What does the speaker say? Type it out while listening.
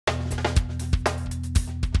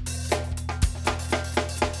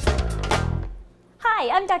Hi,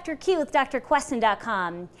 I'm Dr. Q with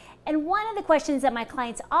drqueston.com. And one of the questions that my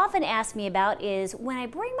clients often ask me about is, when I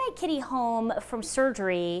bring my kitty home from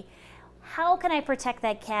surgery, how can I protect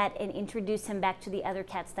that cat and introduce him back to the other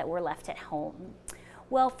cats that were left at home?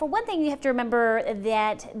 Well, for one thing, you have to remember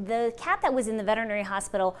that the cat that was in the veterinary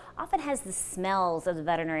hospital often has the smells of the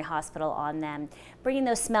veterinary hospital on them. Bringing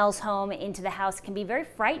those smells home into the house can be very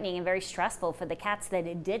frightening and very stressful for the cats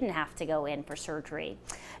that didn't have to go in for surgery.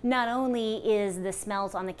 Not only is the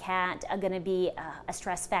smells on the cat going to be a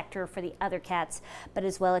stress factor for the other cats, but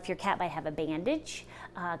as well, if your cat might have a bandage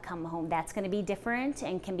come home, that's going to be different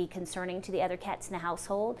and can be concerning to the other cats in the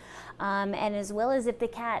household. And as well as if the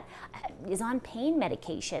cat is on pain medications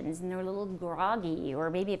and they're a little groggy, or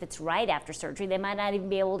maybe if it's right after surgery, they might not even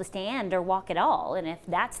be able to stand or walk at all. And if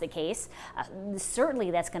that's the case, certainly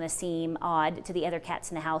that's going to seem odd to the other cats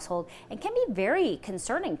in the household and can be very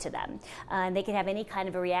concerning to them. They can have any kind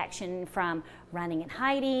of a reaction from running and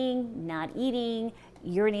hiding, not eating,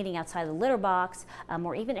 urinating outside the litter box,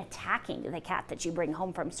 or even attacking the cat that you bring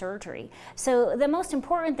home from surgery. So the most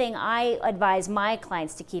important thing I advise my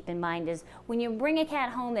clients to keep in mind is, when you bring a cat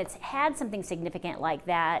home that's had something significant like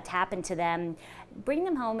that happen to them, bring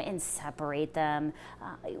them home and separate them.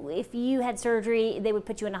 If you had surgery, they would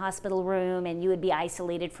put you in a hospital room and you would be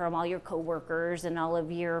isolated from all your coworkers and all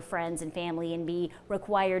of your friends and family and be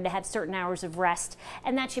required to have certain hours of rest.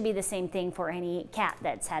 And that should be the same thing for any cat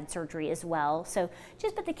that's had surgery as well. So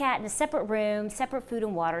just put the cat in a separate room, separate food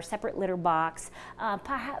and water, separate litter box.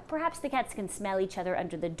 Perhaps the cats can smell each other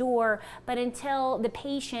under the door, but until the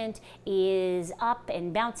patient is up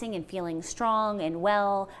and bouncing and feeling strong and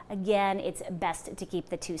well, again, it's best to keep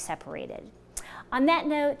the two separated. On that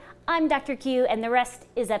note, I'm Dr. Q, and the rest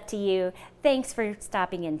is up to you. Thanks for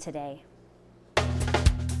stopping in today.